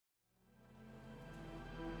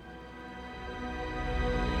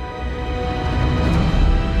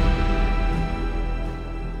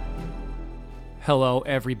Hello,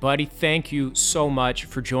 everybody. Thank you so much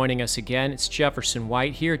for joining us again. It's Jefferson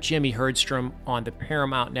White here, Jimmy Herdstrom on the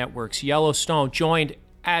Paramount Network's Yellowstone, joined,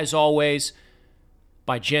 as always,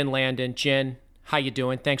 by Jen Landon. Jen, how you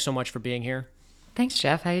doing? Thanks so much for being here. Thanks,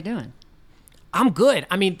 Jeff. How you doing? I'm good.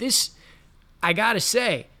 I mean, I gotta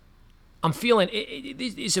say, I'm feeling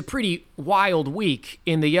it's a pretty wild week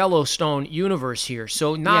in the Yellowstone universe here.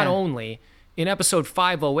 So not only in episode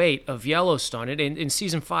 508 of Yellowstone, in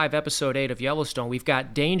season 5, episode 8 of Yellowstone, we've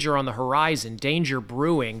got danger on the horizon, danger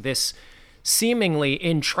brewing, this seemingly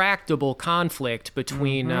intractable conflict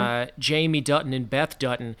between Jamie Dutton and Beth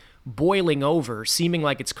Dutton boiling over, seeming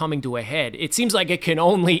like it's coming to a head. It seems like it can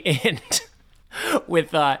only end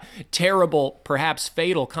with terrible, perhaps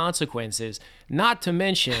fatal consequences. Not to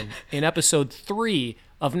mention, in episode 3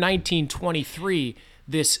 of 1923,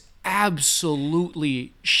 this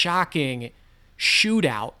absolutely shocking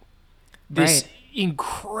shootout, this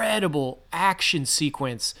incredible action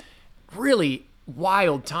sequence, really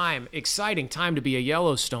wild time, exciting time to be a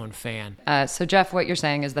Yellowstone fan. So Jeff, what you're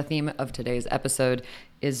saying is the theme of today's episode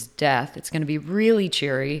is death. It's going to be really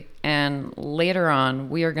cheery, and later on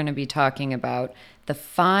we are going to be talking about the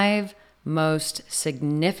 5 most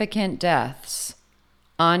significant deaths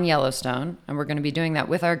on Yellowstone, and we're going to be doing that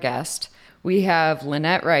with our guest. We have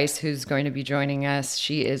Lynette Rice, who's going to be joining us.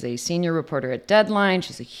 She is a senior reporter at Deadline.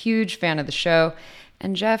 She's a huge fan of the show.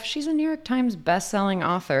 And Jeff, she's a New York Times bestselling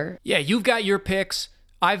author. Yeah, you've got your picks.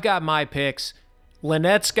 I've got my picks.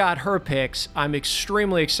 Lynette's got her picks. I'm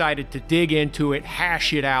extremely excited to dig into it,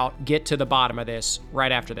 hash it out, get to the bottom of this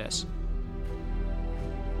right after this.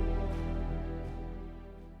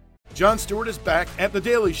 Jon Stewart is back at The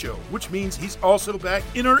Daily Show, which means he's also back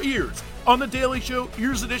in our ears on The Daily Show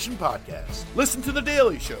Ears Edition podcast. Listen to The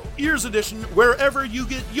Daily Show Ears Edition wherever you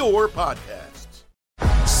get your podcasts.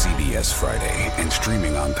 CBS Friday and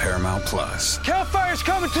streaming on Paramount Plus. Cal Fire's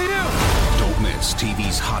coming to you! Don't miss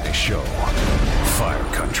TV's hottest show, Fire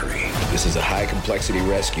Country. This is a high-complexity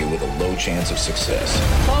rescue with a low chance of success.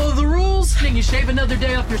 Follow the rules, and you shave another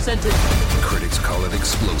day off your sentence. Critics call it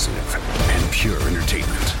explosive and pure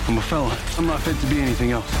entertainment. I'm a fella. I'm not fit to be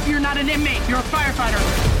anything else. You're not an inmate. You're a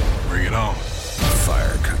firefighter. Bring it on.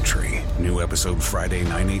 Fire Country. New episode Friday,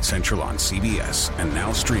 9/8 Central on CBS, and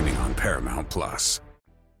now streaming on Paramount Plus.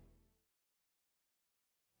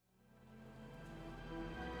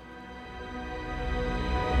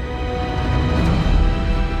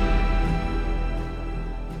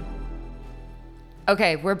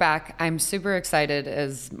 Okay, we're back. I'm super excited,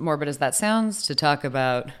 as morbid as that sounds, to talk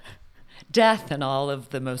about death and all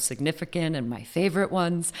of the most significant and my favorite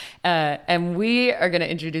ones. And we are going to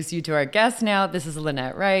introduce you to our guest now. This is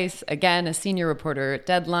Lynette Rice, again, a senior reporter at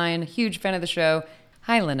Deadline, huge fan of the show.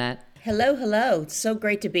 Hi, Lynette. Hello. It's so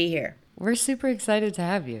great to be here. We're super excited to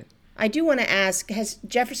have you. I do want to ask,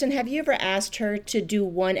 Jefferson, have you ever asked her to do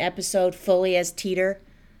one episode fully as Teeter?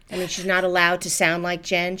 I mean, she's not allowed to sound like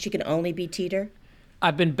Jen. She can only be Teeter.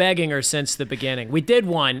 I've been begging her since the beginning. We did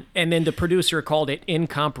one, and then the producer called it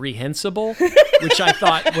incomprehensible, which I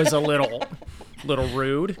thought was a little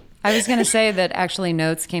rude. I was going to say that actually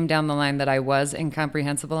notes came down the line that I was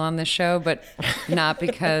incomprehensible on this show, but not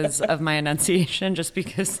because of my enunciation, just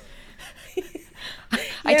because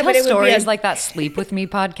I tell stories like that Sleep With Me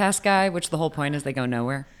podcast guy, which the whole point is they go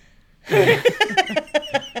nowhere. That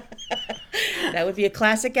would be a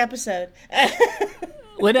classic episode.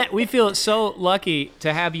 Lynette, we feel so lucky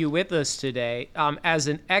to have you with us today as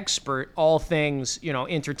an expert, all things,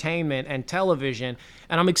 entertainment and television.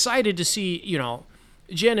 And I'm excited to see,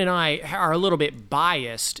 Jen and I are a little bit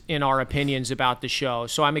biased in our opinions about the show.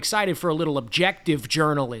 So I'm excited for a little objective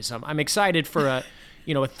journalism. I'm excited for a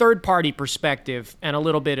third-party perspective and a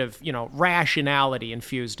little bit of, rationality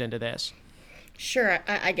infused into this. Sure,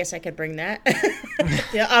 I guess I could bring that.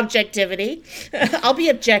 The objectivity. I'll be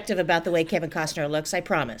objective about the way Kevin Costner looks, I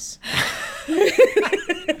promise.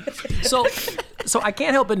 So I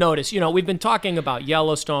can't help but notice, we've been talking about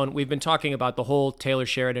Yellowstone. We've been talking about the whole Taylor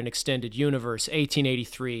Sheridan extended universe,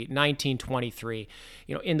 1883, 1923.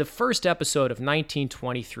 In the first episode of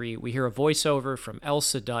 1923, we hear a voiceover from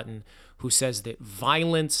Elsa Dutton who says that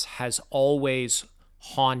violence has always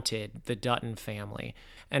haunted the Dutton family.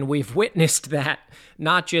 And we've witnessed that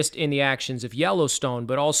not just in the actions of Yellowstone,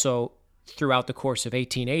 but also throughout the course of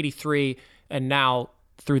 1883 and now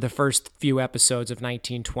through the first few episodes of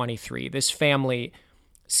 1923. This family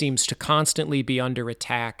seems to constantly be under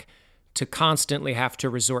attack, to constantly have to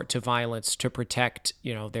resort to violence to protect,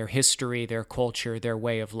 their history, their culture, their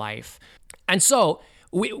way of life. And so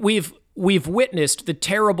we've witnessed the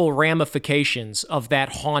terrible ramifications of that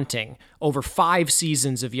haunting over 5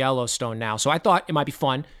 seasons of Yellowstone now. So I thought it might be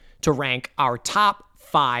fun to rank our top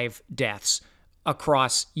 5 deaths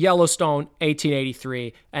across Yellowstone,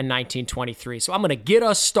 1883, and 1923. So I'm going to get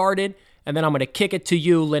us started, and then I'm going to kick it to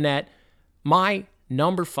you, Lynette. My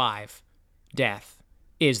number 5 death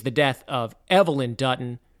is the death of Evelyn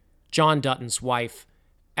Dutton, John Dutton's wife,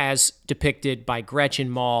 as depicted by Gretchen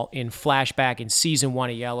Mol in flashback in season 1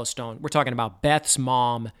 of Yellowstone. We're talking about Beth's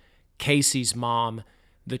mom, Casey's mom,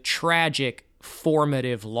 the tragic,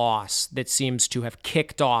 formative loss that seems to have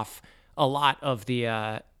kicked off a lot of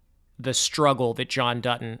the struggle that John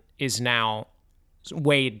Dutton is now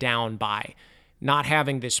weighed down by. Not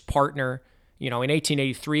having this partner. In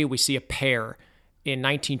 1883, we see a pair. In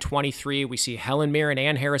 1923, we see Helen Mirren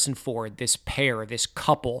and Harrison Ford, this pair, this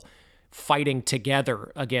couple, fighting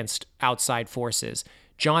together against outside forces.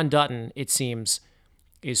 John Dutton, it seems,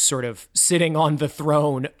 is sort of sitting on the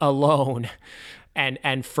throne alone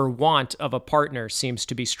and for want of a partner seems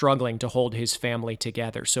to be struggling to hold his family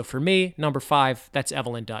together. So for me, number 5, that's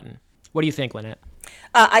Evelyn Dutton. What do you think, Lynette?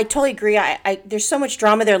 I totally agree. There's so much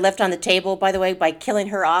drama there left on the table, by the way, by killing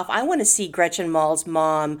her off. I want to see Gretchen Mol's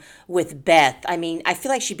mom with Beth. I mean, I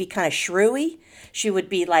feel like she'd be kind of shrewy. She would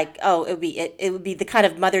be like, it would be the kind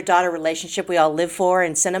of mother-daughter relationship we all live for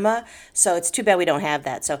in cinema. So it's too bad we don't have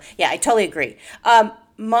that. So yeah, I totally agree.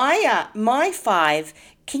 My 5,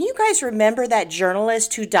 can you guys remember that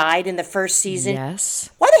journalist who died in the first season? Yes.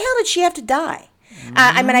 Why the hell did she have to die?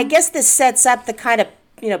 I mean, I guess this sets up the kind of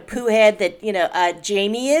poo head that,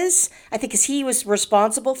 Jamie is. I think because he was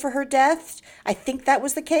responsible for her death. I think that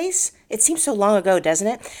was the case. It seems so long ago, doesn't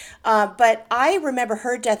it? But I remember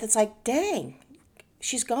her death. It's like, dang,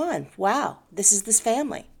 she's gone. Wow, this is this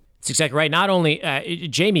family. That's exactly right. Not only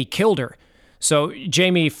Jamie killed her. So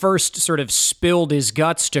Jamie first sort of spilled his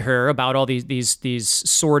guts to her about all these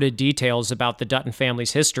sordid details about the Dutton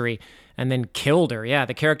family's history, and then killed her. Yeah,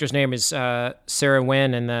 the character's name is Sarah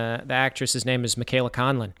Wynn, and the actress's name is Michaela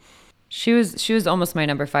Conlon. She was almost my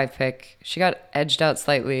number 5 pick. She got edged out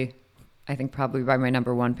slightly, I think probably by my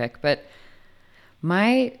number 1 pick. But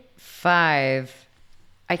my 5,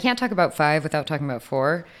 I can't talk about 5 without talking about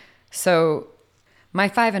 4. So my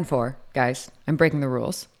 5 and 4, guys, I'm breaking the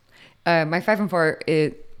rules. My 5 and 4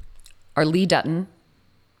 are Lee Dutton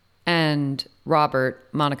and Robert,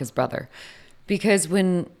 Monica's brother. Because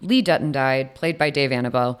when Lee Dutton died, played by Dave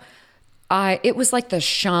Annabelle, it was like the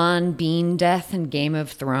Sean Bean death in Game of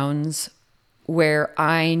Thrones, where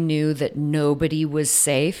I knew that nobody was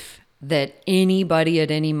safe, that anybody at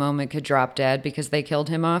any moment could drop dead because they killed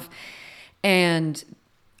him off. And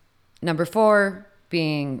number 4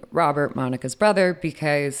 being Robert, Monica's brother,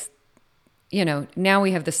 because now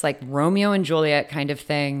we have this like Romeo and Juliet kind of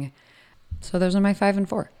thing. So those are my 5 and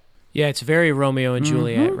 4. Yeah, it's very Romeo and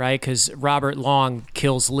Juliet, right? Because Robert Long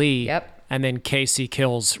kills Lee, and then Casey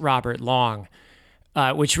kills Robert Long,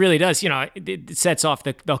 which really does, it sets off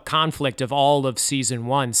the conflict of all of season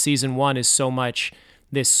 1. Season 1 is so much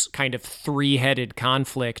this kind of 3-headed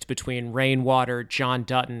conflict between Rainwater, John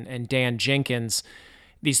Dutton, and Dan Jenkins.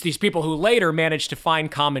 These people who later manage to find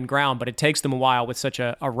common ground, but it takes them a while with such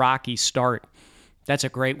a rocky start. That's a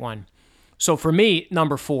great one. So for me,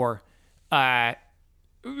 number 4,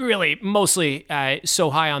 really mostly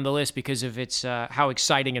so high on the list because of its how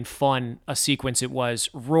exciting and fun a sequence it was.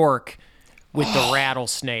 Rourke with the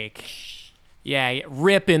rattlesnake. Yeah,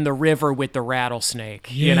 rip in the river with the rattlesnake,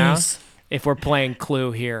 if we're playing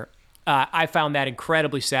Clue here. I found that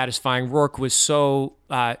incredibly satisfying. Rourke was so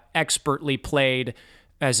expertly played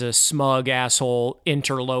as a smug asshole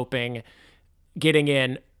interloping, getting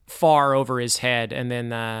in far over his head, and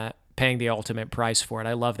then paying the ultimate price for it.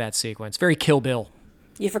 I love that sequence. Very Kill Bill.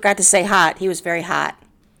 You forgot to say hot. He was very hot.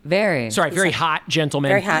 Very. Sorry, very hot gentleman.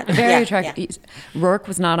 Very hot. Very attractive. Yeah. Rourke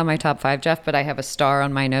was not on my top 5, Jeff, but I have a star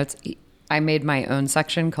on my notes. I made my own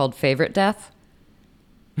section called Favorite Death.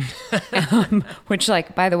 Which,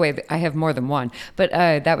 by the way, I have more than one. But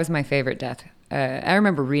that was my favorite death. I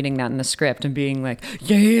remember reading that in the script and being like,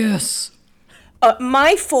 yes.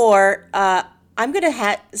 My 4, I'm going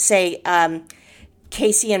to say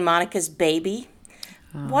Casey and Monica's baby.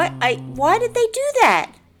 Why did they do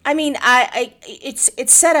that? I mean,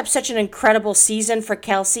 it's set up such an incredible season for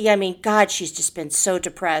Kelsey. I mean, God, she's just been so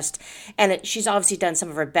depressed, and she's obviously done some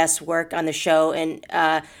of her best work on the show, and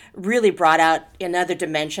really brought out another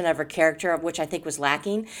dimension of her character, of which I think was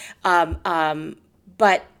lacking.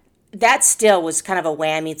 But that still was kind of a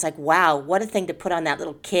whammy. It's like, wow, what a thing to put on that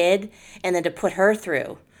little kid, and then to put her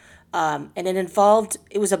through. And it involved.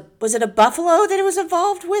 Was it a buffalo that it was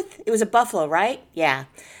involved with? It was a buffalo, right? Yeah.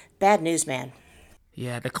 Bad news, man.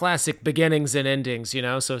 Yeah, the classic beginnings and endings,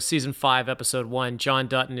 So season 5, episode 1, John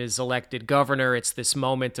Dutton is elected governor. It's this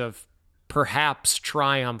moment of perhaps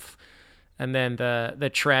triumph, and then the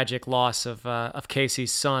tragic loss of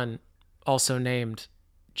Casey's son, also named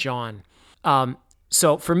John.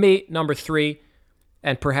 So for me, number 3,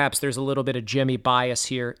 and perhaps there's a little bit of Jimmy bias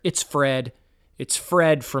here, it's Fred. It's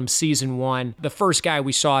Fred from season 1, the first guy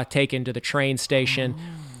we saw taken to the train station.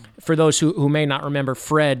 For those who may not remember,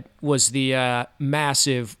 Fred was the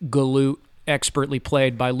massive galoot, expertly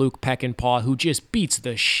played by Luke Peckinpah, who just beats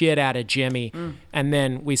the shit out of Jimmy. And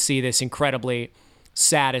then we see this incredibly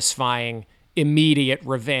satisfying, immediate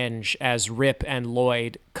revenge as Rip and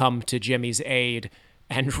Lloyd come to Jimmy's aid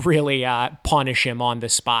and really punish him on the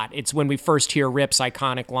spot. It's when we first hear Rip's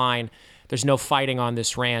iconic line, "There's no fighting on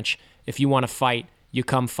this ranch. If you want to fight, you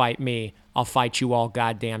come fight me. I'll fight you all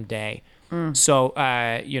goddamn day." So,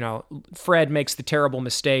 Fred makes the terrible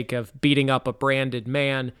mistake of beating up a branded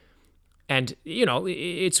man. And,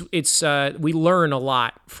 we learn a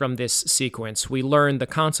lot from this sequence. We learn the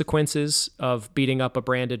consequences of beating up a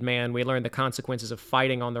branded man. We learn the consequences of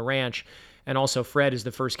fighting on the ranch. And also, Fred is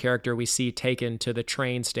the first character we see taken to the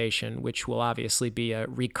train station, which will obviously be a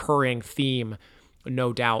recurring theme,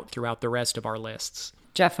 no doubt, throughout the rest of our lists.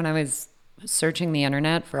 Jeff, when I was searching the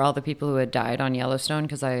internet for all the people who had died on Yellowstone,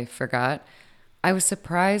 because I forgot, I was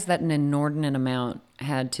surprised that an inordinate amount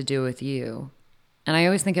had to do with you. And I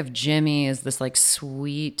always think of Jimmy as this like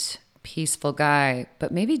sweet, peaceful guy,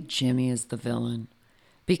 but maybe Jimmy is the villain,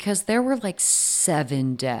 because there were like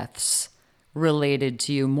 7 deaths related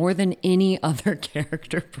to you, more than any other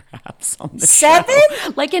character perhaps on the 7?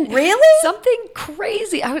 show. Like really? Something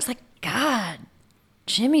crazy. I was like, God,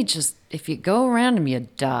 Jimmy, just, if you go around him, you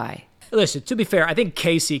die. Listen, to be fair, I think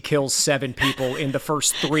Casey kills 7 people in the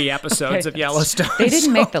first 3 episodes of Yellowstone. They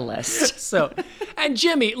didn't make the list. And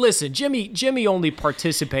Jimmy, listen, Jimmy only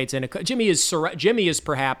participates in Jimmy is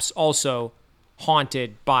perhaps also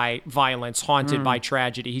haunted by violence, haunted by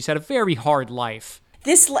tragedy. He's had a very hard life.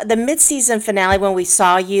 The mid-season finale, when we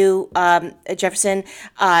saw you, Jefferson,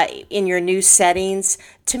 in your new settings,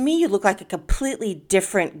 to me you look like a completely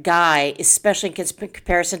different guy, especially in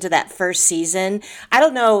comparison to that first season. I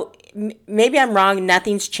don't know, maybe I'm wrong,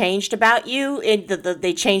 nothing's changed about you,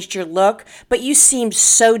 they changed your look, but you seem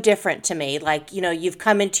so different to me. Like, you've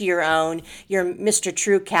come into your own, you're Mr.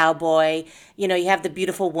 True Cowboy, you have the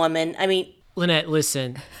beautiful woman. I mean... Lynette,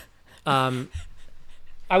 listen,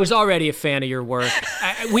 I was already a fan of your work.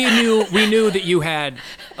 We knew that you had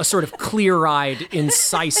a sort of clear-eyed,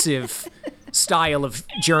 incisive style of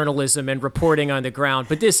journalism and reporting on the ground,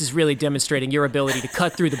 but this is really demonstrating your ability to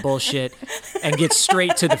cut through the bullshit and get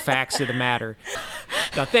straight to the facts of the matter.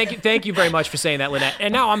 Now, thank you very much for saying that, Lynette.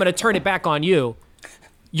 And now I'm going to turn it back on you.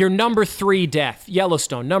 Your number 3 death,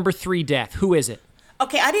 Yellowstone, number 3 death. Who is it?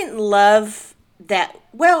 Okay, I didn't love that.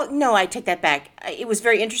 Well, no, I take that back. It was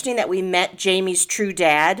very interesting that we met Jamie's true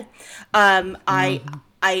dad. I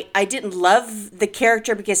didn't love the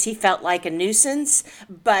character because he felt like a nuisance,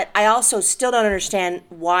 but I also still don't understand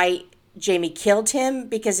why Jamie killed him,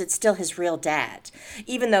 because it's still his real dad,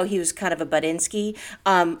 even though he was kind of a Budinsky.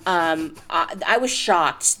 I was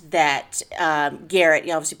shocked that Garrett,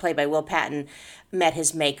 obviously played by Will Patton, met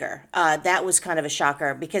his maker. That was kind of a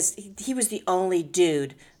shocker because he was the only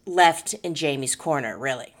dude left in Jamie's corner,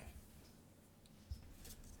 really.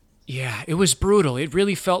 Yeah, it was brutal. It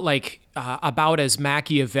really felt like about as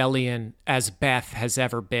Machiavellian as Beth has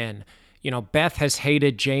ever been. Beth has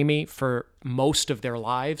hated Jamie for most of their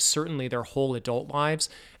lives, certainly their whole adult lives,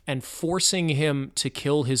 and forcing him to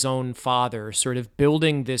kill his own father, sort of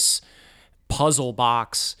building this puzzle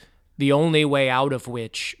box, the only way out of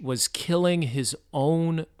which was killing his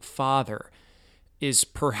own father, is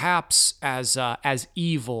perhaps as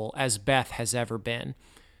evil as Beth has ever been.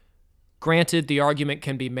 Granted, the argument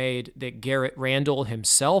can be made that Garrett Randall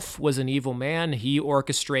himself was an evil man. He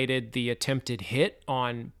orchestrated the attempted hit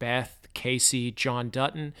on Beth, Casey, John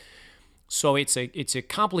Dutton. So it's a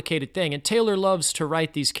complicated thing. And Taylor loves to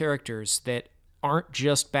write these characters that aren't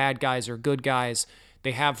just bad guys or good guys.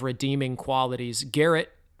 They have redeeming qualities.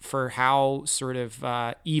 Garrett, for how sort of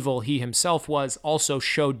evil he himself was, also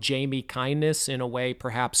showed Jamie kindness in a way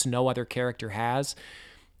perhaps no other character has.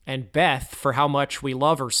 And Beth, for how much we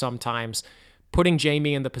love her sometimes, putting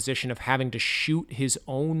Jamie in the position of having to shoot his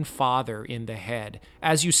own father in the head.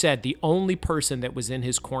 As you said, the only person that was in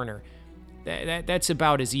his corner. That's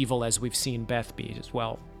about as evil as we've seen Beth be as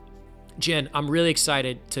well. Jen, I'm really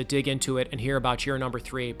excited to dig into it and hear about your number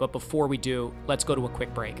 3. But before we do, let's go to a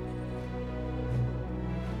quick break.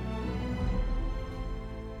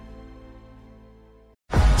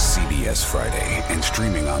 CBS Friday and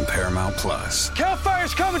streaming on Paramount Plus. Cal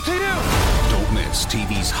Fire's coming to you! Don't Don't miss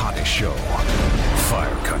TV's hottest show,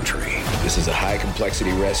 Fire Country. This is a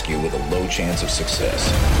high-complexity rescue with a low chance of success.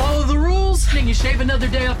 Follow the rules, and you shave another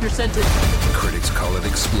day off your sentence. Critics call it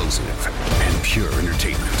explosive and pure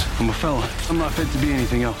entertainment. I'm a fella. I'm not fit to be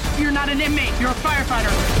anything else. You're not an inmate, you're a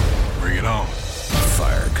firefighter. Bring it on.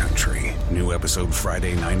 Fire Country. New episode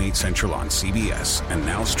Friday, 9/8 Central on CBS and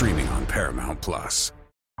now streaming on Paramount+.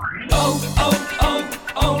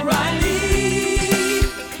 O'Reilly.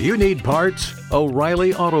 You need parts?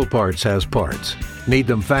 O'Reilly Auto Parts has parts. Need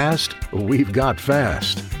them fast? We've got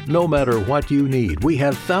fast. No matter what you need, we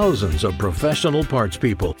have thousands of professional parts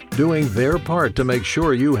people doing their part to make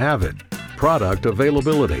sure you have it. Product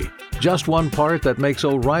availability. Just one part that makes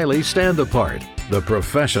O'Reilly stand apart. The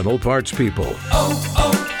professional parts people.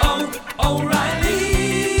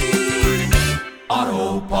 O'Reilly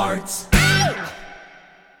Auto Parts.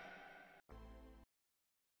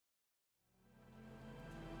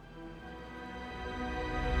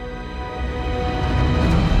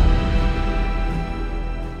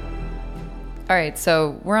 All right,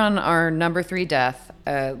 so we're on our number 3 death.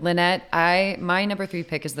 Lynette, my number 3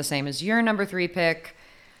 pick is the same as your number 3 pick,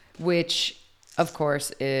 which, of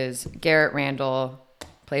course, is Garrett Randall,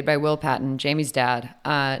 played by Will Patton, Jamie's dad.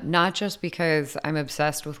 Not just because I'm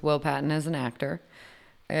obsessed with Will Patton as an actor,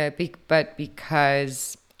 but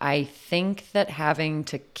because I think that having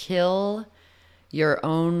to kill your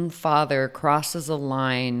own father crosses a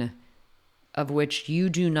line of which you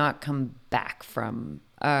do not come back from.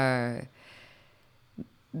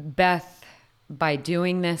 Beth, by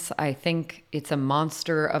doing this, I think it's a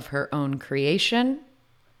monster of her own creation.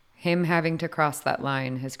 Him having to cross that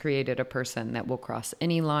line has created a person that will cross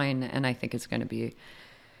any line, and I think it's going to be,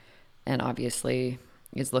 and obviously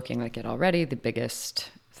is looking like it already, the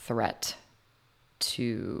biggest threat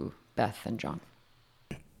to Beth and John.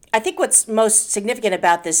 I think what's most significant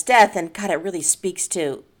about this death, and God, it really speaks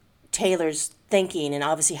to Taylor's thinking and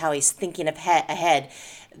obviously how he's thinking ahead,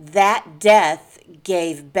 that death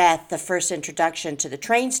gave Beth the first introduction to the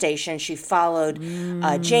train station. She followed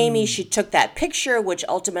Jamie. She took that picture, which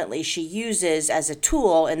ultimately she uses as a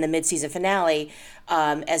tool in the mid-season finale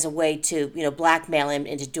as a way to, blackmail him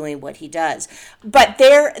into doing what he does. But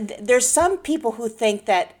there's some people who think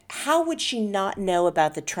that how would she not know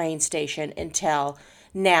about the train station until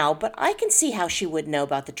now? But I can see how she would know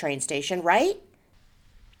about the train station, right?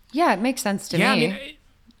 Yeah, it makes sense to me. I mean,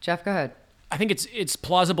 Jeff, go ahead. I think it's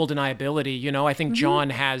plausible deniability. I think John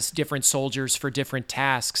has different soldiers for different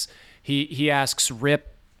tasks. He asks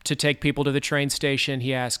Rip to take people to the train station.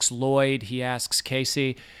 He asks Lloyd. He asks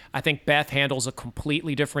Casey. I think Beth handles a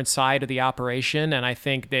completely different side of the operation. And I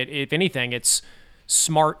think that, if anything, it's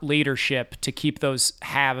smart leadership to keep those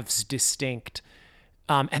halves distinct.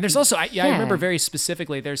 And there's also, I remember very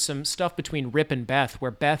specifically, there's some stuff between Rip and Beth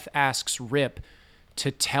where Beth asks Rip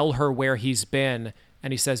to tell her where he's been.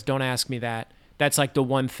 And he says, don't ask me that. That's like the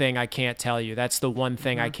one thing I can't tell you. That's the one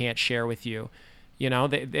thing I can't share with you.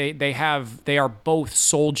 They are both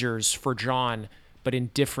soldiers for John, but in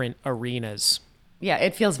different arenas. Yeah,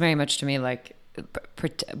 it feels very much to me like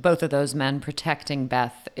both of those men protecting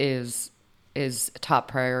Beth is top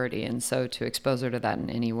priority. And so to expose her to that in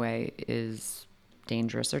any way is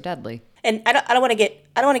dangerous or deadly. And I don't want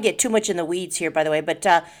to get too much in the weeds here, by the way. But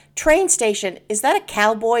train station, is that a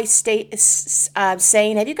cowboy saying?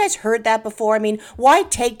 Have you guys heard that before? I mean, why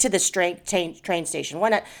take to the train station? Why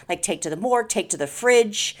not take to the morgue, take to the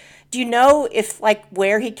fridge? Do you know if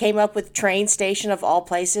where he came up with train station of all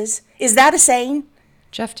places? Is that a saying?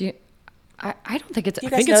 Jeff, do you? I don't think it's. I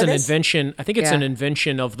think it's an invention. I think it's an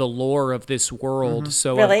invention of the lore of this world. Mm-hmm.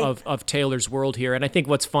 So really? of Taylor's world here. And I think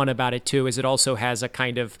what's fun about it too is it also has a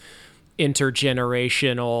kind of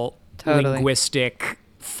intergenerational linguistic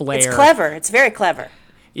flair. It's clever. It's very clever.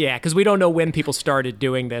 Yeah, because we don't know when people started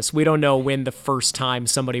doing this. We don't know when the first time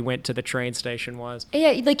somebody went to the train station was.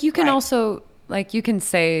 Yeah, you can also you can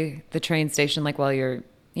say the train station while you're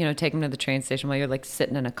take them to the train station while you're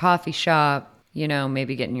sitting in a coffee shop,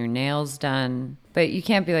 maybe getting your nails done, but you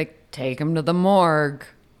can't be take them to the morgue,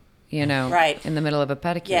 right in the middle of a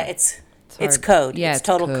pedicure. Yeah, it's code. Yeah, it's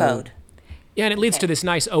total code. Yeah, and it leads to this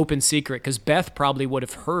nice open secret, because Beth probably would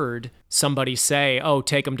have heard somebody say, oh,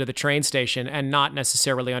 take him to the train station, and not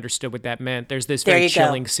necessarily understood what that meant. There's this very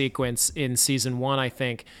chilling sequence in season 1, I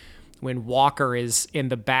think, when Walker is in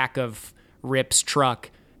the back of Rip's truck,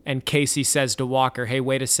 and Casey says to Walker, hey,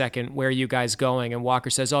 wait a second, where are you guys going? And Walker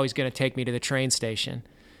says, oh, he's going to take me to the train station,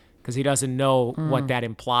 because he doesn't know what that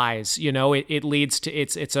implies. It leads to,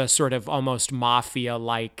 it's a sort of almost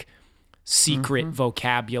mafia-like secret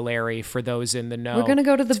vocabulary for those in the know. We're going to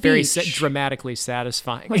go to the beach. Very dramatically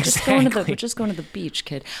satisfying. We're just going to the beach,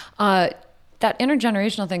 kid. that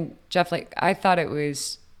intergenerational thing, Jeff, like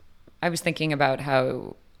I was thinking about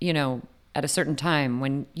how, at a certain time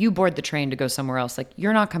when you board the train to go somewhere else, like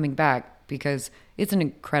you're not coming back because it's an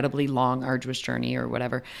incredibly long, arduous journey or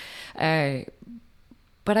whatever.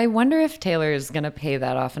 But I wonder if Taylor is going to pay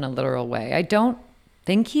that off in a literal way. I don't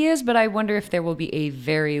think he is, but I wonder if there will be a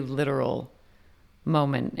very literal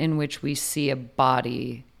moment in which we see a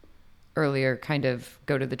body earlier kind of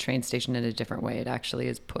go to the train station in a different way. It actually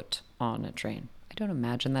is put on a train. I don't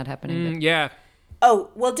imagine that happening. Yeah.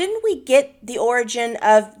 Oh, well, didn't we get the origin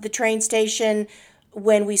of the train station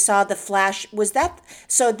when we saw the flash? Was that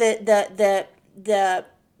so? The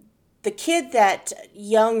kid that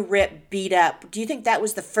young Rip beat up, do you think that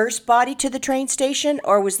was the first body to the train station,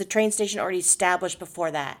 or was the train station already established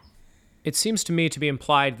before that? It seems to me to be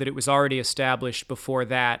implied that it was already established before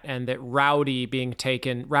that, and that Rowdy's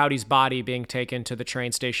body being taken to the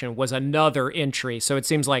train station was another entry. So it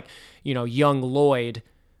seems like, young Lloyd,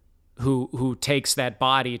 who takes that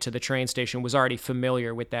body to the train station, was already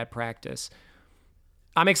familiar with that practice.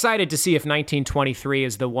 I'm excited to see if 1923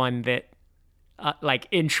 is the one that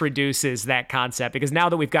introduces that concept, because now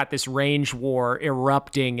that we've got this range war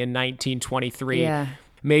erupting in 1923,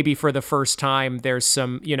 maybe for the first time there's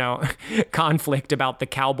some, conflict about the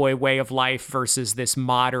cowboy way of life versus this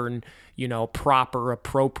modern, proper,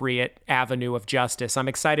 appropriate avenue of justice. I'm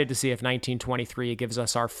excited to see if 1923 gives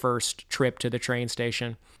us our first trip to the train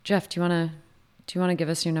station. Jeff, do you want to give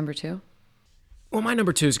us your number 2? Well, my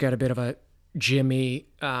number 2's got a bit of a Jimmy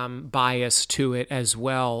bias to it as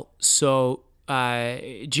well. So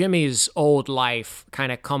Jimmy's old life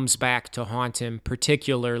kind of comes back to haunt him,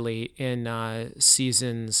 particularly in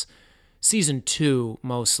season 2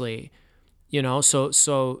 mostly.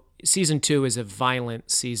 So season 2 is a violent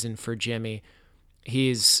season for Jimmy.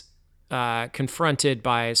 He's confronted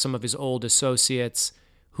by some of his old associates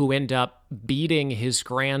who end up beating his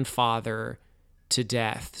grandfather to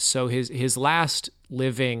death. So his last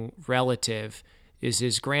living relative is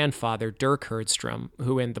his grandfather, Dirk Herdstrom,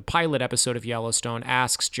 who in the pilot episode of Yellowstone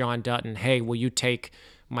asks John Dutton, hey, will you take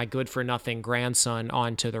my good-for-nothing grandson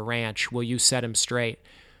onto the ranch? Will you set him straight?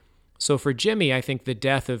 So for Jimmy, I think the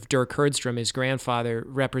death of Dirk Herdstrom, his grandfather,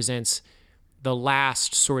 represents the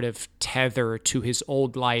last sort of tether to his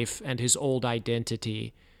old life and his old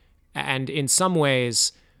identity. And in some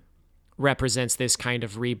ways represents this kind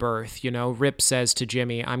of rebirth. Rip says to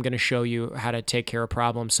Jimmy, I'm going to show you how to take care of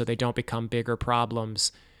problems so they don't become bigger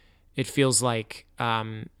problems. It feels like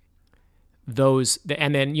and then,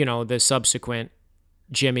 the subsequent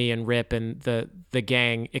Jimmy and Rip and the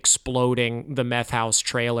gang exploding the meth house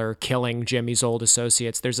trailer, killing Jimmy's old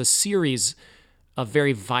associates. There's a series of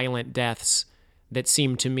very violent deaths that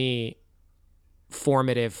seem to me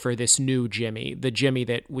formative for this new Jimmy, the Jimmy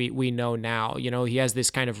that we know now. He has this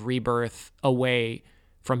kind of rebirth away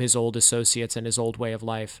from his old associates and his old way of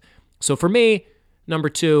life. So for me, number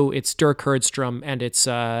 2, it's Dirk Herdstrom and it's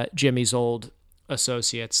Jimmy's old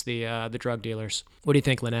associates, the drug dealers. What do you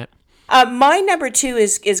think, Lynette? My number 2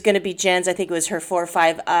 is going to be Jen's. I think it was her 4 or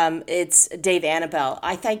 5. It's Dave Annabelle.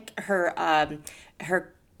 I think her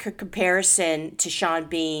comparison to Sean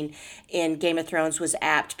Bean in Game of Thrones was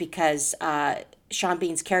apt because Sean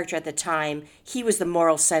Bean's character at the time, he was the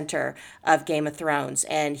moral center of Game of Thrones,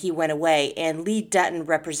 and he went away. And Lee Dutton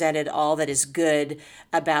represented all that is good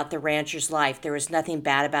about the rancher's life. There was nothing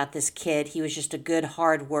bad about this kid. He was just a good,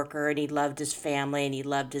 hard worker, and he loved his family, and he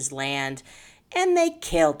loved his land. And they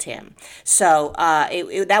killed him. So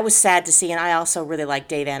that was sad to see. And I also really liked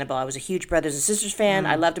Dave Annabelle. I was a huge Brothers and Sisters fan.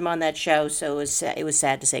 I loved him on that show. So it was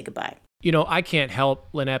sad to say goodbye. I can't help,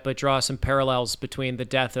 Lynette, but draw some parallels between the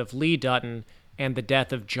death of Lee Dutton and the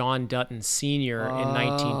death of John Dutton Sr. in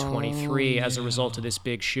 1923 as a result of this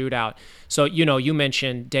big shootout. So, you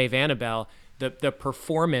mentioned Dave Annabelle, the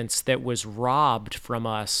performance that was robbed from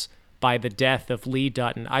us by the death of Lee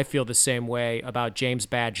Dutton. I feel the same way about James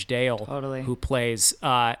Badge Dale, who plays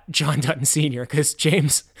John Dutton Sr., because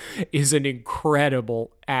James is an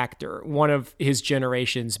incredible actor, one of his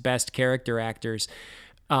generation's best character actors.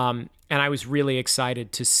 And I was really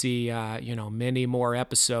excited to see, many more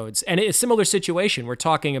episodes. And it's a similar situation. We're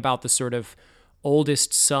talking about the sort of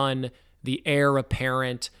oldest son, the heir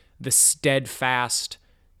apparent, the steadfast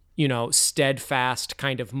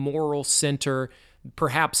kind of moral center,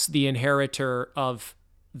 perhaps the inheritor of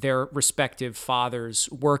their respective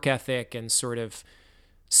father's work ethic and sort of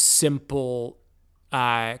simple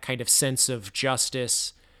kind of sense of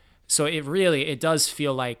justice. So it does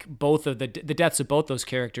feel like both of the deaths of both those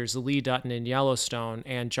characters, Lee Dutton in Yellowstone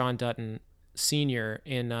and John Dutton Sr.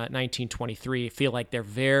 in 1923, feel like they're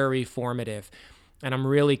very formative. And I'm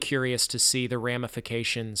really curious to see the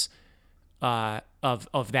ramifications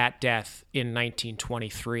of that death in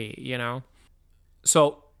 1923, you know?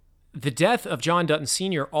 So the death of John Dutton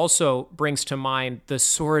Sr. also brings to mind the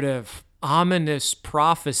sort of ominous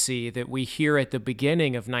prophecy that we hear at the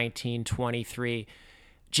beginning of 1923.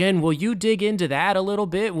 Jen, will you dig into that a little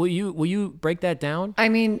bit? Will you break that down? I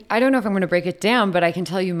mean, I don't know if I'm going to break it down, but I can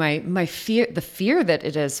tell you my fear, the fear that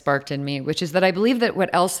it has sparked in me, which is that I believe that what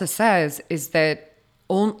Elsa says is that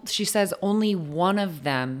she says only one of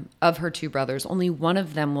them, of her two brothers, only one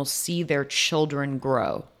of them will see their children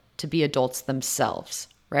grow to be adults themselves,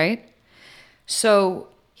 right? So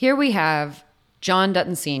here we have John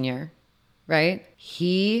Dutton Sr., right?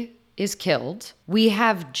 He is killed. We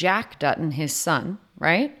have Jack Dutton, his son,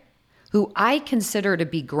 right? Who I consider to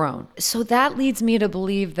be grown. So that leads me to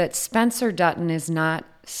believe that Spencer Dutton is not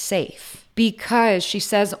safe because she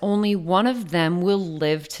says only one of them will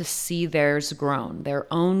live to see theirs grown, their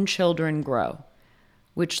own children grow,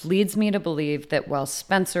 which leads me to believe that while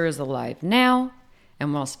Spencer is alive now,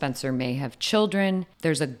 and while Spencer may have children,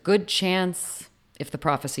 there's a good chance, if the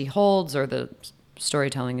prophecy holds or the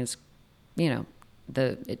storytelling is,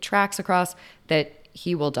 it tracks across, that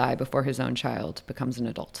he will die before his own child becomes an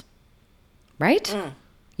adult. Right? Mm.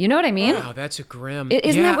 You know what I mean? Wow, that's a grim.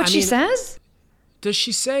 Isn't that what she says? Does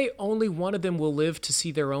she say only one of them will live to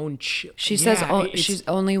see their own She says she's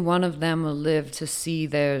only one of them will live to see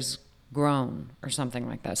theirs grown or something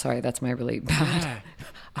like that. Sorry, that's my really bad. Yeah.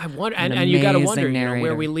 I wonder, and you got to wonder,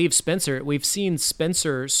 where we leave Spencer. We've seen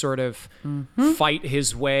Spencer sort of fight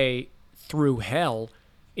his way through hell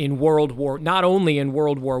in not only in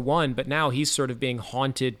World War I, but now he's sort of being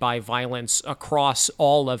haunted by violence across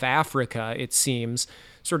all of Africa, it seems,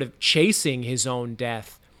 sort of chasing his own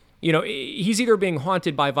death. He's either being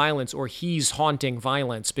haunted by violence or he's haunting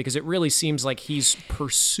violence, because it really seems like he's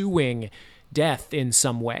pursuing death in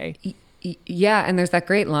some way. Yeah, and there's that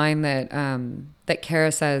great line that that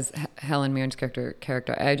Kara says, Helen Mirren's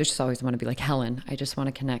character. I just always want to be like Helen. I just want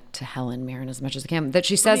to connect to Helen Mirren as much as I can. That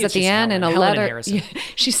she says at the end in a letter.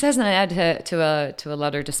 She says in an ad to a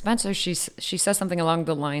letter to Spencer. She says something along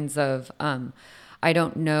the lines of, "I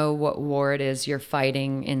don't know what war it is you're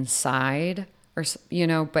fighting inside, or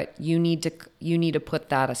but you need to put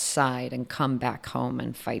that aside and come back home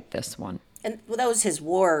and fight this one." And that was his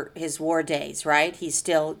war days, right? He's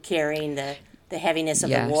still carrying the heaviness of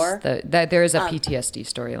the war. There is a PTSD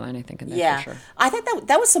storyline, I think, in there for sure. I thought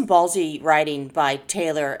that was some ballsy writing by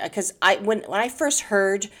Taylor, because when I first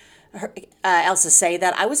heard Elsa say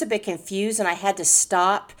that, I was a bit confused, and I had to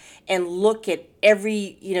stop and look at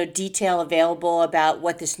every detail available about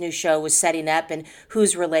what this new show was setting up and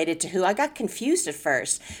who's related to who. I got confused at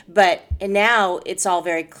first, and now it's all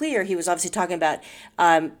very clear. He was obviously talking about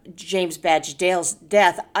James Badge Dale's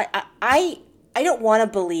death. I don't want to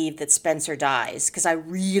believe that Spencer dies, because I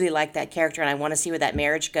really like that character and I want to see where that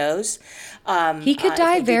marriage goes. He could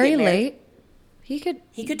die very late. He could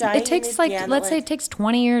die. It takes let's say it takes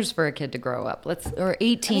 20 years for a kid to grow up. Or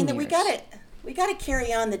 18 years. We got to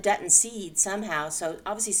carry on the Dutton seed somehow. So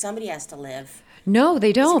obviously somebody has to live. No,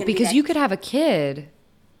 they don't, because you could have a kid,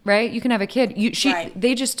 right? You can have a kid. Right.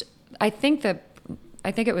 I think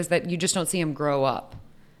it was that you just don't see him grow up.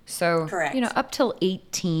 So, correct. Up till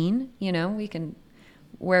 18, we can,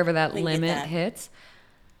 wherever that limit hits.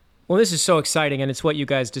 Well, this is so exciting, and it's what you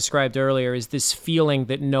guys described earlier, is this feeling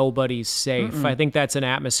that nobody's safe. Mm-mm. I think that's an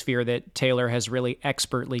atmosphere that Taylor has really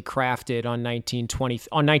expertly crafted on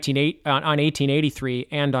 1883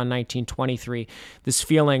 and on 1923. This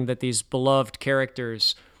feeling that these beloved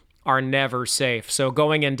characters are never safe. So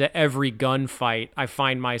going into every gunfight, I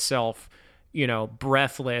find myself,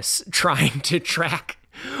 breathless, trying to track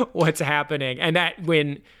what's happening. And that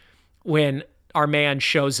when our man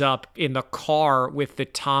shows up in the car with the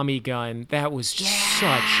Tommy gun, that was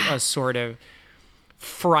such a sort of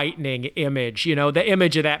frightening image, the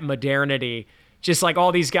image of that modernity, just like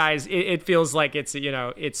all these guys, it feels like it's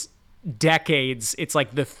decades. It's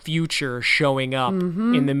like the future showing up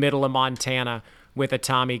in the middle of Montana with a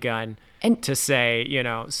Tommy gun and to say,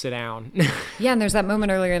 sit down. Yeah. And there's that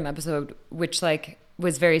moment earlier in the episode, which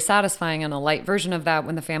was very satisfying, and a light version of that,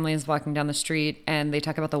 when the family is walking down the street and they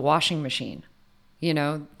talk about the washing machine.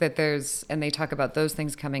 And they talk about those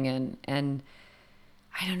things coming in. And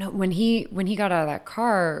I don't know, when he got out of that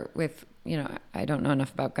car with, I don't know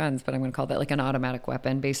enough about guns, but I'm going to call that like an automatic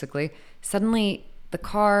weapon, basically. Suddenly the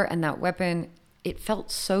car and that weapon, it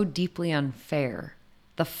felt so deeply unfair.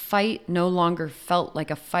 The fight no longer felt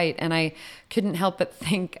like a fight. And I couldn't help but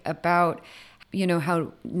think about,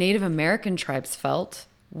 how Native American tribes felt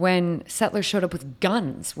when settlers showed up with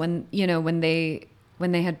guns, when they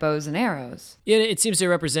had bows and arrows. Yeah, it seems to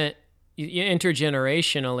represent,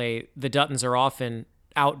 intergenerationally, the Duttons are often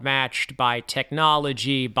outmatched by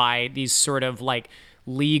technology, by these sort of like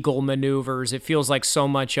legal maneuvers. It feels like so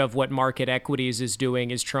much of what Market Equities is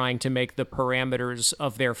doing is trying to make the parameters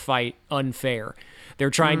of their fight unfair. They're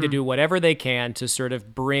trying to do whatever they can to sort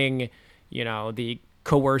of bring, the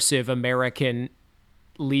coercive American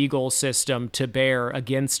legal system to bear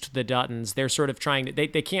against the Duttons. They're sort of trying to, they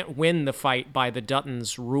can't win the fight by the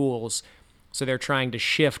Duttons' rules, so they're trying to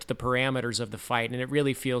shift the parameters of the fight. And it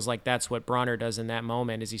really feels like that's what Bronner does in that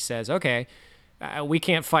moment, is he says, okay, we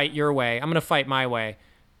can't fight your way. I'm going to fight my way.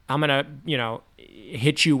 I'm going to,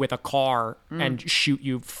 hit you with a car and shoot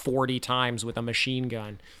you 40 times with a machine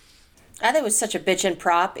gun. I think it was such a bitchin'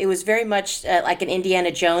 prop. It was very much like an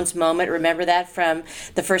Indiana Jones moment. Remember that from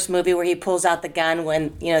the first movie where he pulls out the gun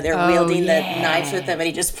when, they're wielding the knives with him, and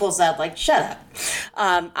he just pulls out like, shut up.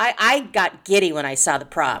 I got giddy when I saw the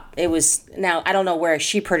prop. It was, now, I don't know where a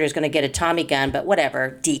sheep herder is going to get a Tommy gun, but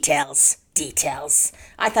whatever. Details.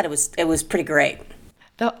 I thought it was pretty great.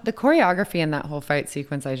 The choreography in that whole fight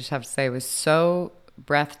sequence, I just have to say, was so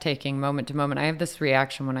breathtaking moment to moment. I have this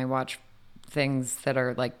reaction when I watch things that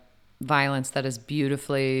are like violence that is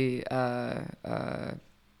beautifully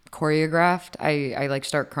choreographed. I like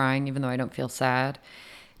start crying even though I don't feel sad.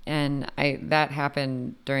 And that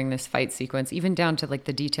happened during this fight sequence, even down to like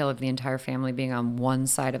the detail of the entire family being on one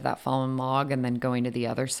side of that fallen log and then going to the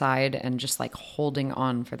other side and just like holding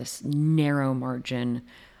on for this narrow margin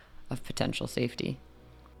of potential safety.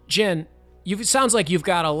 Jen, it sounds like you've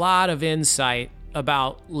got a lot of insight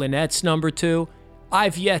about Lynette's number 2.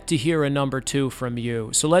 I've yet to hear a number 2 from you.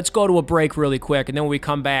 So let's go to a break really quick, and then when we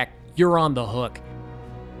come back, you're on the hook.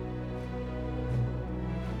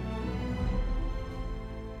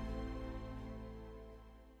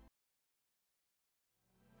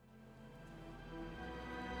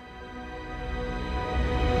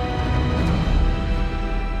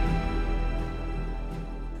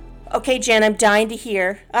 Okay, Jen, I'm dying to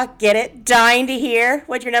hear. Get it? Dying to hear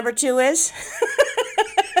what your number 2 is?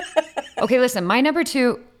 Okay, listen, my number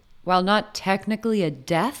 2, while not technically a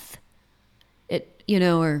death,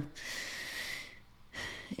 or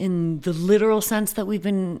in the literal sense that we've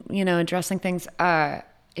been, addressing things,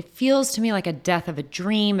 it feels to me like a death of a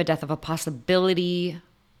dream, a death of a possibility,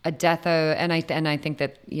 a death of, and I think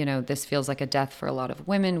that, this feels like a death for a lot of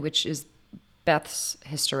women, which is Beth's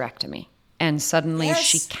hysterectomy. And suddenly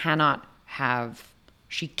she cannot have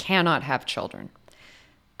children.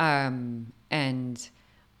 And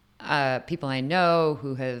people I know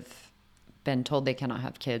who have been told they cannot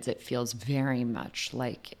have kids, it feels very much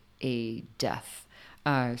like a death.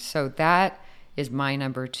 So that is my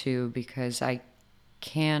number 2, because I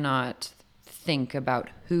cannot think about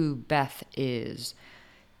who Beth is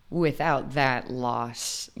without that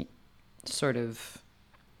loss sort of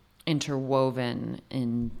interwoven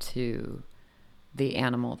into the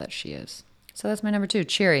animal that she is. So that's my number 2,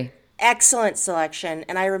 Cheery. Excellent selection.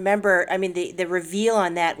 And I remember, the reveal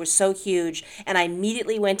on that was so huge. And I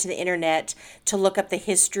immediately went to the internet to look up the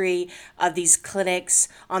history of these clinics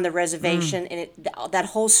on the reservation. And that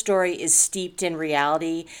whole story is steeped in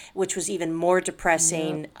reality, which was even more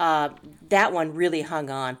depressing. Yep. That one really hung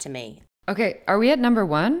on to me. Okay, are we at number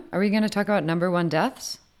 1? Are we going to talk about number 1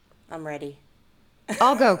 deaths? I'm ready.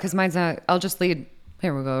 I'll go, because mine's not, I'll just lead.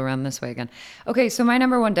 Here, we'll go around this way again. Okay, so my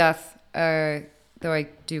number 1 death, though I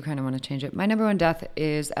do kind of want to change it. My number 1 death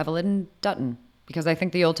is Evelyn Dutton, because I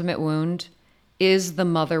think the ultimate wound is the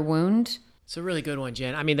mother wound. It's a really good one,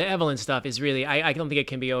 Jen. The Evelyn stuff is really, I don't think it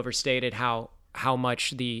can be overstated how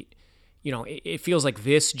much it feels like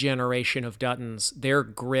this generation of Duttons, their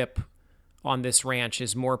grip on this ranch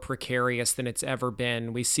is more precarious than it's ever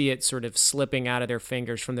been. We see it sort of slipping out of their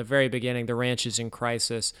fingers from the very beginning. The ranch is in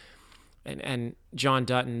crisis. And John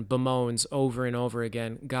Dutton bemoans over and over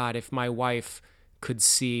again, God, if my wife could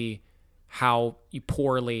see how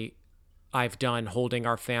poorly I've done holding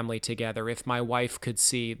our family together, if my wife could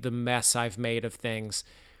see the mess I've made of things,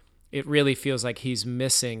 it really feels like he's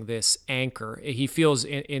missing this anchor. He feels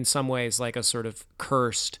in some ways like a sort of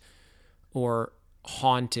cursed or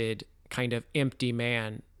haunted kind of empty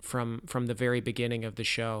man from the very beginning of the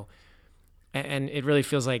show. And it really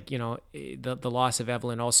feels like, the loss of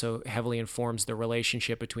Evelyn also heavily informs the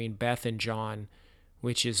relationship between Beth and John,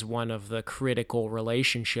 which is one of the critical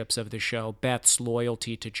relationships of the show. Beth's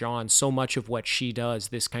loyalty to John. So much of what she does,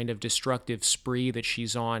 this kind of destructive spree that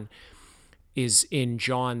she's on, is in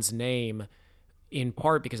John's name, in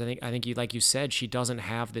part because I think you, like you said, she doesn't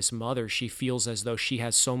have this mother. She feels as though she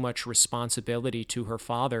has so much responsibility to her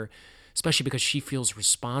father, especially because she feels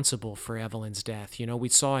responsible for Evelyn's death. We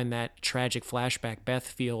saw in that tragic flashback, Beth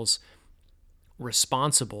feels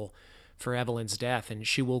responsible for Evelyn's death, and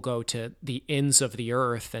she will go to the ends of the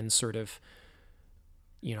earth and sort of,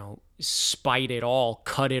 spite it all,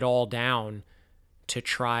 cut it all down to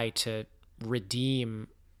try to redeem,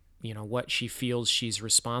 what she feels she's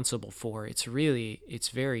responsible for. It's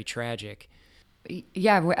very tragic.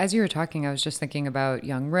 Yeah, as you were talking, I was just thinking about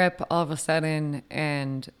young Rip all of a sudden,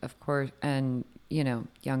 and of course, and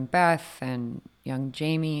young Beth and young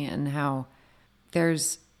Jamie, and how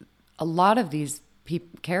there's a lot of these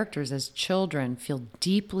characters as children feel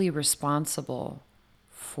deeply responsible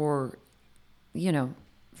for,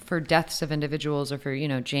 for deaths of individuals, or for,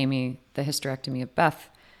 Jamie, the hysterectomy of Beth,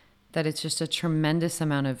 that it's just a tremendous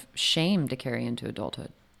amount of shame to carry into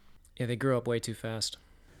adulthood. Yeah, they grew up way too fast.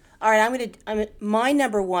 All right, my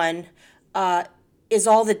number one is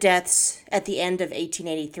all the deaths at the end of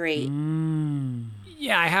 1883.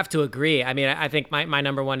 Yeah, I have to agree. I mean, I think my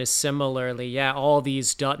number one is similarly, all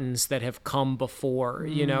these Duttons that have come before,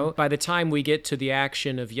 By the time we get to the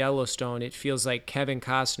action of Yellowstone, it feels like Kevin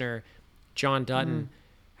Costner, John Dutton,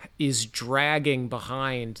 is dragging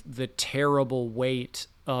behind the terrible weight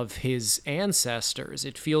of his ancestors.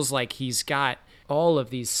 It feels like he's got all of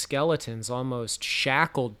these skeletons almost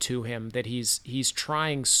shackled to him, that he's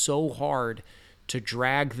trying so hard to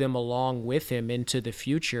drag them along with him into the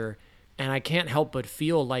future. And I can't help but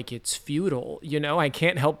feel like it's futile. I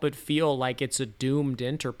can't help but feel like it's a doomed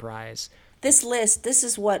enterprise. This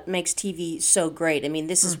is what makes TV so great. I mean,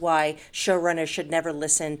 this is why showrunners should never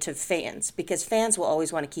listen to fans, because fans will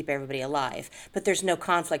always want to keep everybody alive. But there's no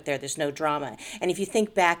conflict there. There's no drama. And if you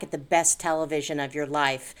think back at the best television of your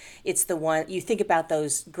life, it's the one, you think about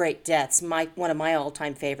those great deaths. One of my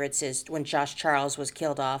all-time favorites is when Josh Charles was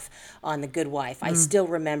killed off on The Good Wife. I still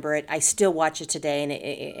remember it. I still watch it today, and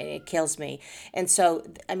it kills me. And so,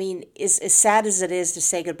 I mean, as sad as it is to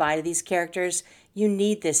say goodbye to these characters, you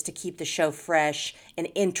need this to keep the show fresh and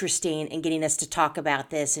interesting and getting us to talk about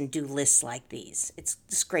this and do lists like these. It's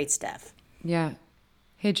just great stuff. Yeah.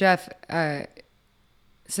 Hey, Jeff,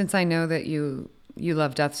 since I know that you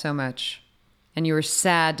love death so much and you were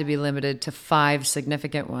sad to be limited to 5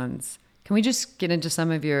 significant ones, can we just get into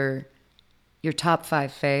some of your top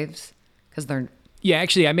 5 faves? Because they're... Yeah,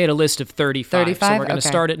 actually, I made a list of 35. 35? So we're going to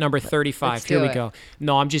start at number 35. Let's Here we do it. go.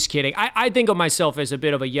 No, I'm just kidding. I think of myself as a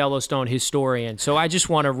bit of a Yellowstone historian, so I just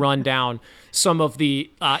want to run down some of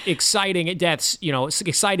the exciting deaths,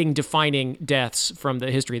 exciting defining deaths from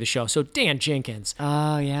the history of the show. So Dan Jenkins.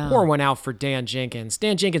 Oh, yeah. Pour one out for Dan Jenkins.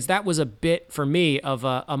 Dan Jenkins, that was a bit for me of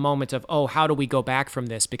a moment of, how do we go back from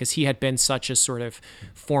this? Because he had been such a sort of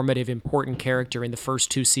formative, important character in the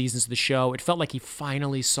first 2 seasons of the show. It felt like he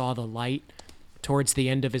finally saw the light towards the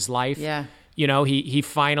end of his life. Yeah. He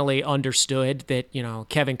finally understood that,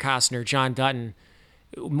 Kevin Costner, John Dutton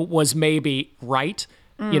was maybe right.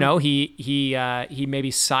 He maybe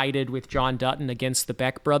sided with John Dutton against the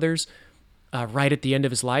Beck brothers right at the end of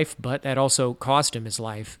his life, but that also cost him his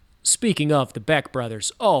life. Speaking of the Beck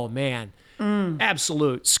brothers, oh man,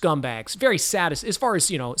 absolute scumbags. Very as far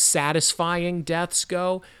as, satisfying deaths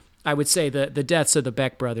go, I would say the deaths of the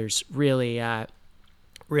Beck brothers really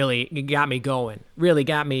got me going, really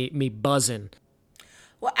got me buzzing.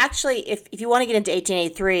 Well, actually, if you want to get into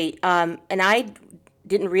 1883, and I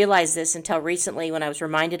didn't realize this until recently when I was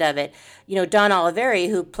reminded of it, Dawn Oliveri,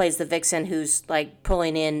 who plays the vixen who's like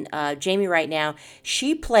pulling in Jamie right now,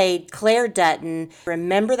 she played Claire Dutton.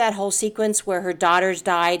 Remember that whole sequence where her daughters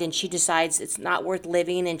died and she decides it's not worth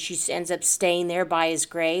living and she ends up staying there by his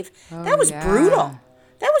grave? That was brutal.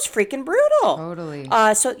 That was freaking brutal. Totally.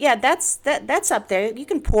 So yeah, that's up there. You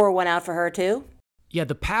can pour one out for her too. Yeah,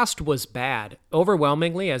 the past was bad.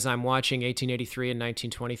 Overwhelmingly, as I'm watching 1883 and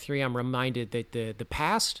 1923, I'm reminded that the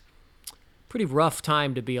past, pretty rough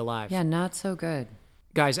time to be alive. Yeah, not so good.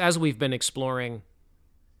 Guys, as we've been exploring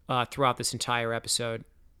throughout this entire episode,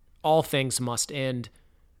 all things must end.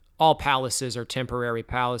 All palaces are temporary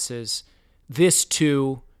palaces. This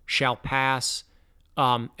too shall pass.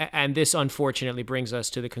 And this unfortunately brings us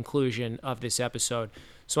to the conclusion of this episode.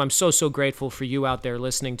 So I'm so grateful for you out there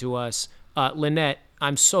listening to us. Lynette,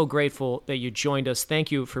 I'm so grateful that you joined us.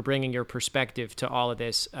 Thank you for bringing your perspective to all of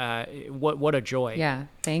this. What a joy. Yeah,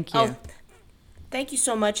 thank you. Oh, thank you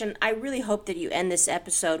so much. And I really hope that you end this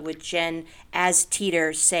episode with Jen as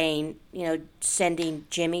Teeter saying, sending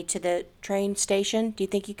Jimmy to the train station. Do you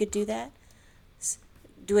think you could do that?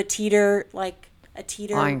 Do a Teeter, like a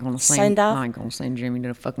Teeter I ain't gonna send off? I ain't gonna send Jimmy to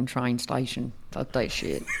the fucking train station. Fuck that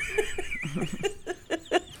shit.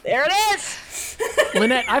 There it is.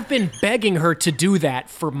 Lynette, I've been begging her to do that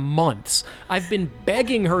for months. I've been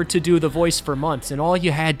begging her to do the voice for months, and all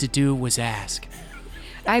you had to do was ask.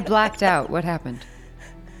 I blacked out. What happened?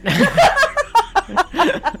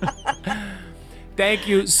 Thank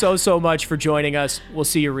you so much for joining us. We'll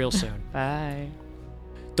see you real soon. Bye.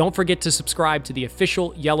 Don't forget to subscribe to the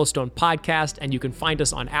official Yellowstone podcast, and you can find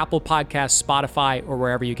us on Apple Podcasts, Spotify, or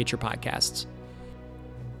wherever you get your podcasts.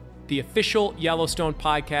 The official Yellowstone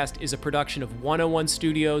podcast is a production of 101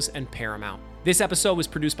 Studios and Paramount. This episode was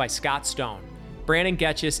produced by Scott Stone. Brandon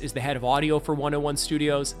Getchis is the head of audio for 101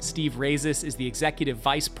 Studios. Steve Razis is the executive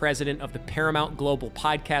vice president of the Paramount Global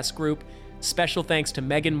Podcast Group. Special thanks to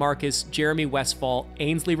Megan Marcus, Jeremy Westfall,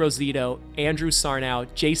 Ainsley Rosito, Andrew Sarnow,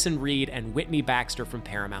 Jason Reed, and Whitney Baxter from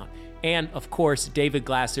Paramount. And, of course, David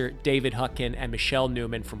Glasser, David Hutkin, and Michelle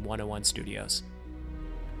Newman from 101 Studios.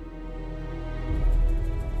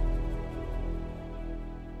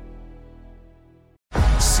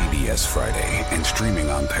 CBS Friday and streaming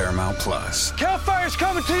on Paramount Plus. Cal Fire's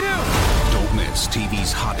coming to you! Don't miss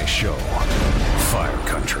TV's hottest show, Fire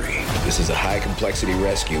Country. This is a high-complexity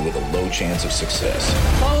rescue with a low chance of success.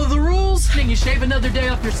 Follow the rules, and you shave another day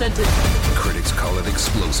off your sentence. Critics call it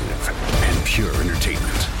explosive and pure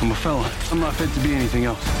entertainment. I'm a fella. I'm not fit to be anything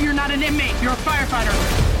else. You're not an inmate, you're a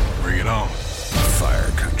firefighter. Bring it on.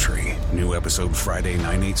 Fire Country. New episode Friday,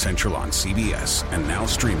 9/8 Central on CBS and now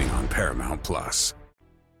streaming on Paramount Plus.